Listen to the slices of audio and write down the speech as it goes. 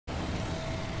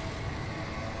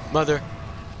Mother.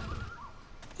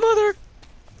 Mother!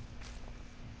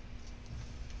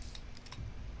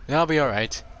 I'll be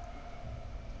alright.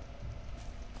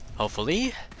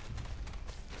 Hopefully.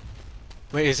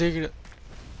 Wait, is he gonna...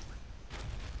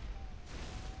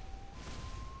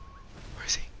 Where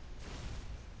is he?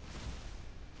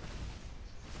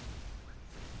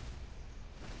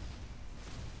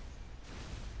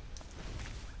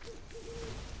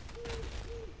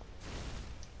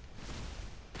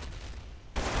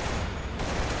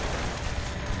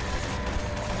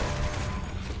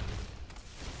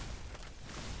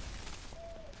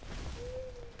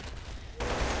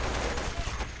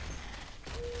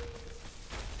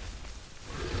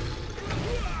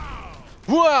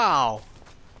 Wow!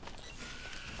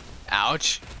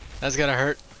 Ouch. That's gonna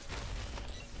hurt.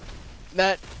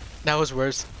 That was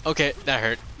worse. Okay, that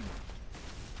hurt.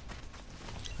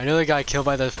 I nearly got killed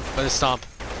by the stomp.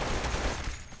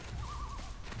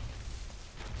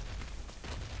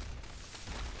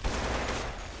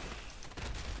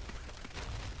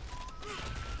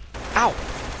 Ow!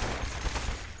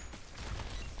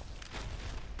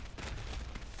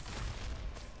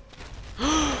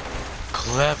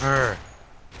 Clever.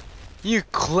 You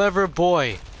clever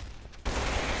boy.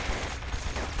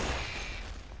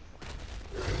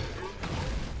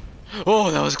 Oh,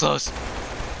 that was close.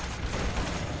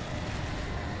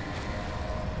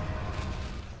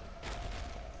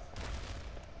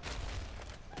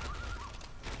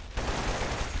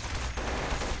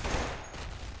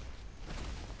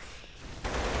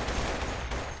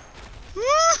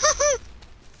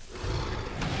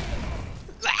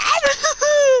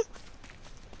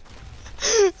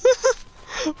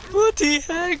 What the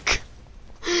heck?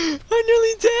 I'm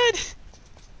nearly dead.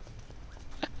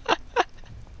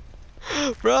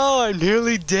 Bro, I'm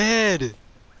nearly dead.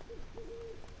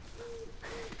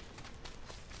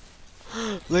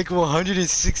 Like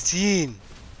 116.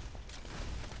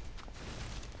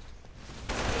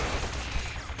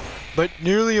 But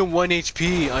nearly a 1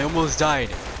 HP. I almost died.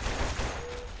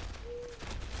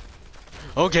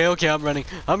 Okay, I'm running.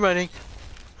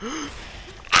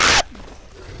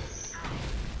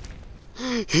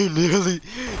 He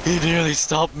nearly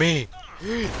stopped me.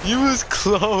 He was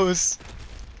close.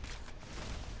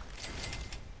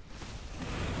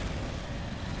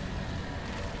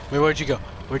 Wait, where'd you go?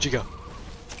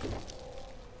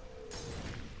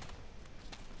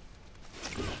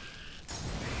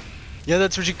 Yeah,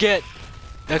 that's what you get.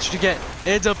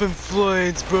 Ends up in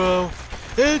flames, bro.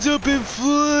 Ends up in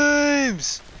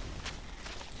flames.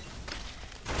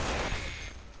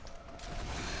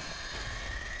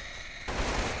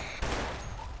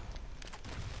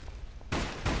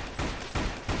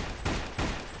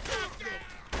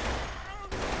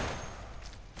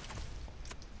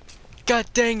 God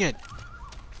dang it!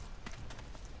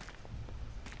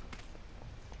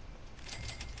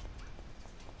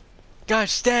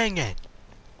 Gosh dang it!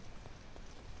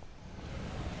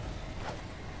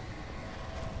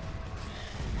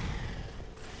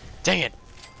 Dang it!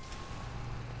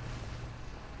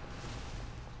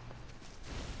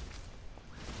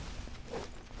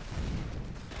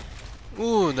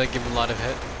 Ooh, that gave him a lot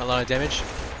of damage.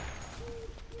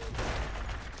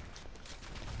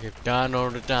 Get down all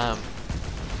the time.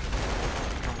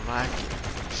 Like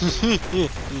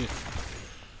it.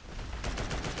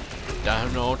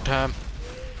 Down all the time.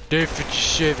 Day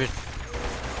 57.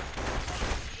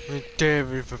 Went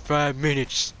there for 5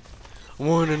 minutes. I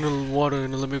went in the water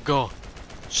and let me go.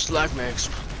 Just like my ex.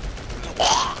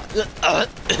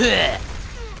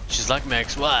 She's like my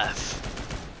ex-wife.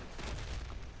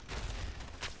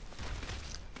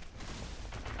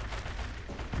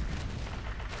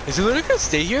 Is he literally gonna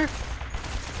stay here?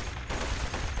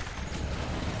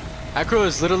 Acro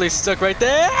is literally stuck right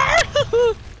there!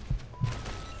 Oh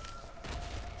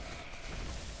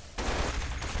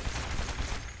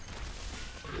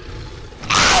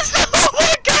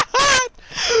my god!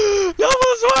 That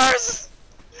was worse!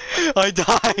 I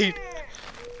died!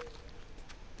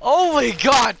 Oh my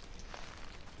god!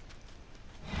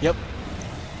 Yep,